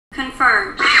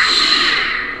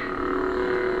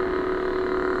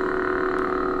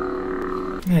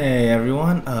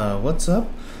everyone, what's up?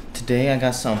 Today I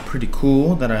got something pretty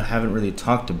cool that I haven't really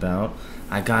talked about.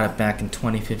 I got it back in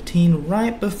 2015,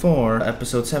 right before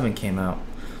episode 7 came out.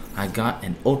 I got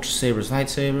an Ultrasabers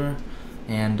lightsaber,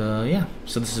 and yeah,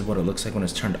 so this is what it looks like when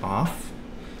it's turned off.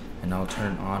 And I'll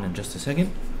turn it on in just a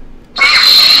second.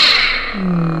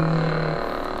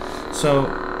 So,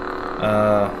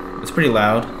 it's pretty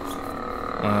loud.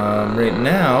 Right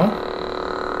now,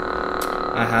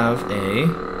 I have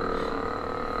a,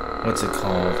 what's it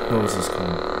called? What was this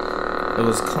called? It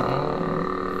was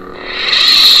called,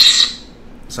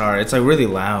 sorry, it's like really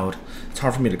loud. It's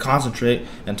hard for me to concentrate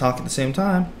and talk at the same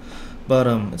time. But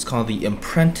it's called the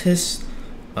Apprentice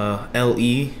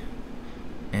LE.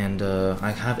 And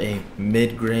I have a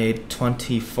mid-grade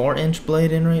 24-inch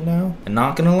blade in right now. And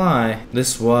not gonna lie,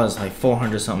 this was like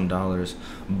 $400 something.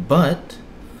 But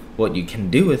what you can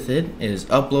do with it is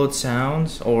upload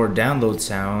sounds or download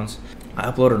sounds. I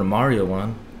uploaded a Mario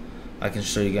one. I can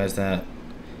show you guys that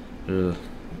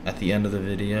at the end of the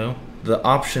video. The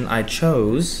option I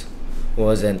chose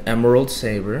was an Emerald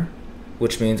saber,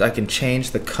 which means I can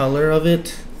change the color of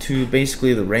it to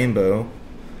basically the rainbow,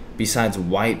 besides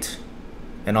white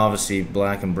and obviously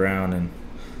black and brown, and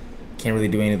can't really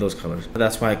do any of those colors.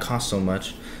 That's why it costs so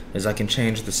much, is I can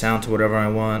change the sound to whatever I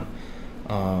want,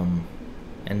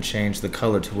 and change the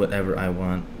color to whatever I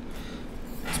want.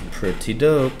 It's pretty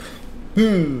dope.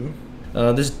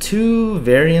 There's 2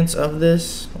 variants of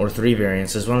this, or 3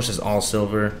 variants. This one's just all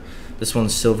silver. This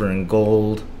one's silver and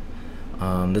gold.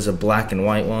 There's a black and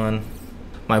white one.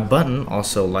 My button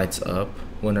also lights up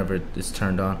whenever it's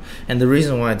turned on, and the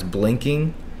reason why it's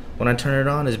blinking when I turn it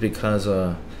on is because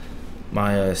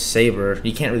my saber,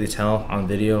 you can't really tell on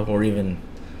video or even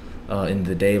in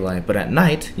the daylight, but at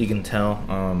night you can tell,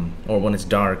 or when it's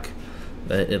dark,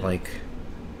 that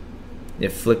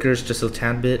it flickers just a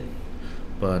tad bit.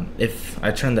 But if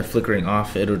I turn the flickering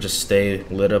off, it'll just stay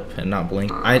lit up and not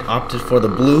blink. I opted for the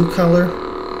blue color.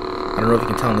 I don't know if you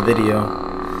can tell in the video,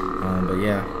 but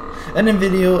yeah. And in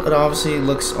video, it obviously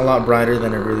looks a lot brighter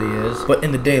than it really is. But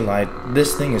in the daylight,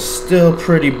 this thing is still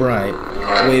pretty bright.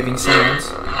 Waving sounds.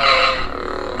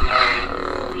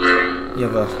 You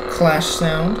have a clash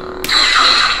sound.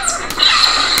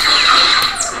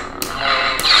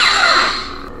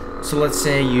 So let's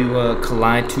say you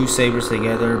collide 2 sabers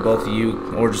together, both of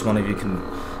you, or just one of you can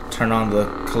turn on the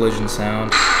collision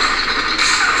sound.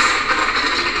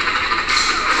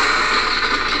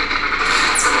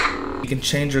 You can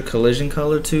change your collision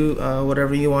color to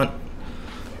whatever you want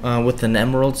with an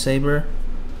Emerald saber.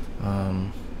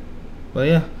 But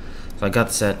yeah, so I got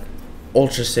this at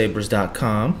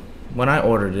Ultrasabers.com. When I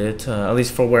ordered it, at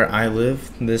least for where I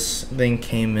live, this thing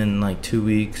came in like 2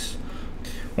 weeks.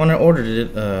 When I ordered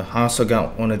it, I also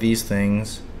got one of these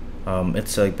things.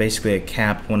 It's like basically a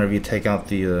cap whenever you take out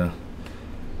the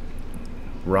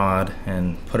rod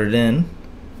and put it in.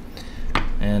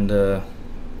 And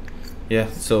yeah,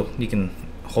 so you can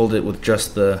hold it with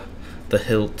just the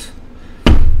hilt.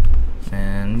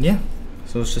 And yeah,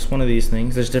 so it's just one of these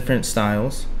things. There's different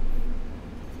styles.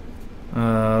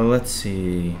 Let's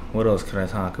see, what else could I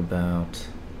talk about?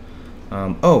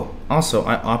 Oh, also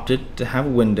I opted to have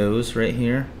windows right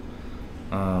here.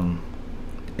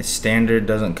 It's standard,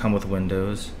 doesn't come with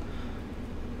windows.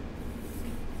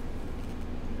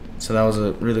 So that was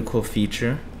a really cool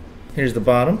feature. Here's the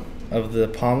bottom of the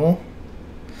pommel.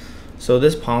 So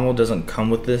this pommel doesn't come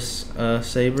with this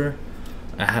saber.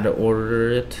 I had to order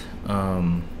it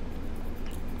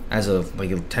as a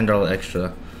 $10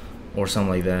 extra or something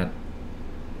like that.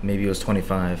 Maybe it was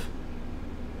 $25.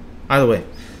 Either way,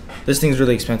 this thing's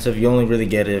really expensive. You only really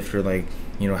get it if you're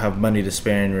have money to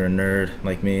spare and you're a nerd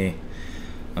like me.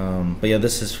 But yeah,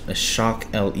 this is a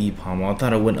Shock LE pommel. I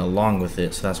thought it went along with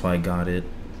it, so that's why I got it.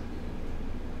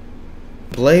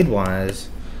 Blade wise,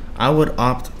 I would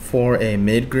opt for a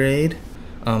mid-grade.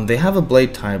 They have a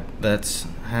blade type that's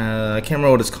I can't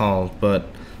remember what it's called, but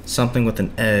something with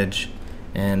an edge,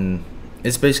 and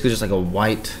it's basically just like a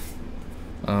white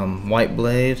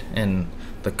blade, and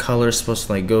the color is supposed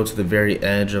to go to the very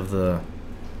edge of the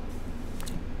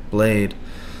blade.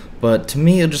 But to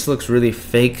me, it just looks really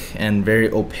fake and very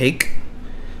opaque.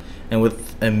 And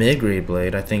with a mid-grade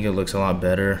blade, I think it looks a lot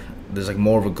better. There's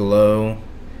more of a glow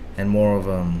and more of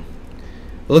it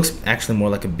looks actually more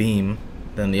like a beam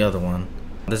than the other one.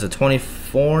 There's a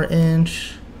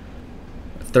 24-inch,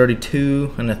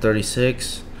 32, and a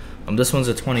 36. This one's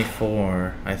a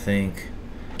 24, I think.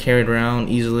 Carried around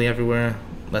easily everywhere.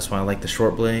 That's why I like the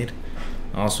short blade.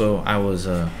 Also, I was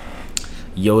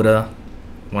Yoda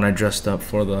when I dressed up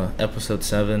for the episode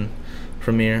 7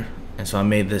 premiere, and so I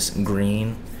made this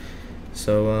green.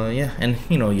 So yeah, and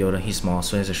you know Yoda, he's small,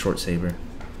 so he has a short saber.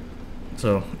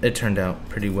 So it turned out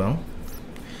pretty well.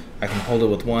 I can hold it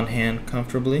with one hand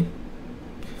comfortably,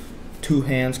 two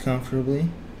hands comfortably,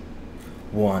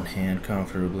 one hand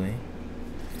comfortably,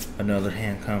 another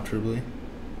hand comfortably.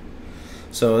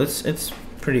 So it's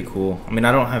pretty cool. I mean,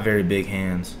 I don't have very big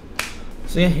hands.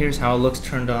 So yeah, here's how it looks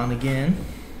turned on again.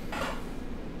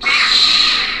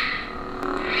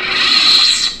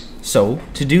 So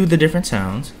to do the different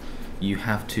sounds, you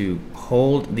have to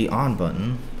hold the on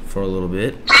button for a little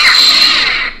bit.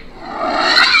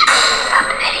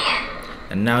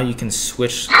 And now you can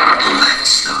switch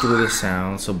through the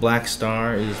sound. So Black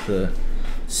Star is the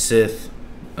Sith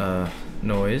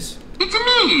noise. It's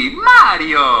me,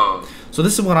 Mario! So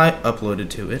this is what I uploaded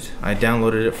to it. I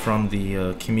downloaded it from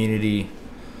the community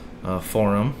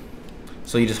forum.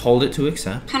 So you just hold it to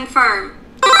accept. Confirm.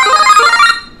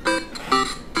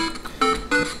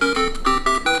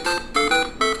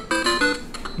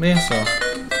 But yeah, so.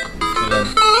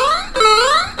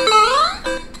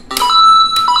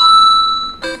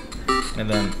 And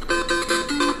then.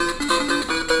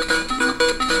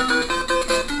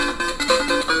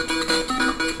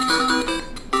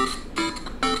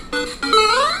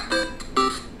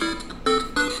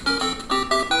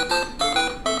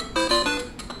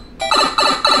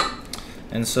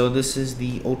 And so this is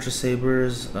the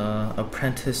Ultrasabers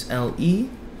Apprentice LE.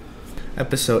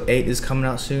 Episode 8 is coming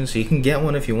out soon, so you can get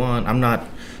one if you want. I'm not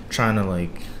trying to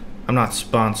I'm not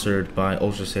sponsored by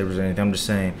Ultrasabers or anything. I'm just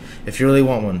saying, if you really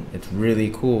want one, it's really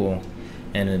cool.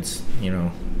 And it's, you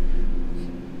know,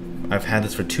 I've had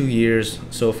this for 2 years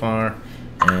so far,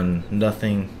 and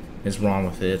nothing is wrong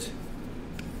with it.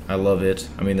 I love it.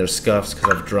 I mean, there's scuffs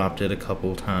because I've dropped it a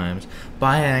couple times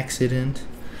by accident.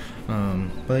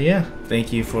 But yeah,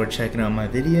 thank you for checking out my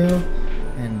video,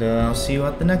 and I'll see you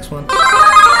at the next one.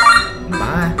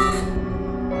 Bye.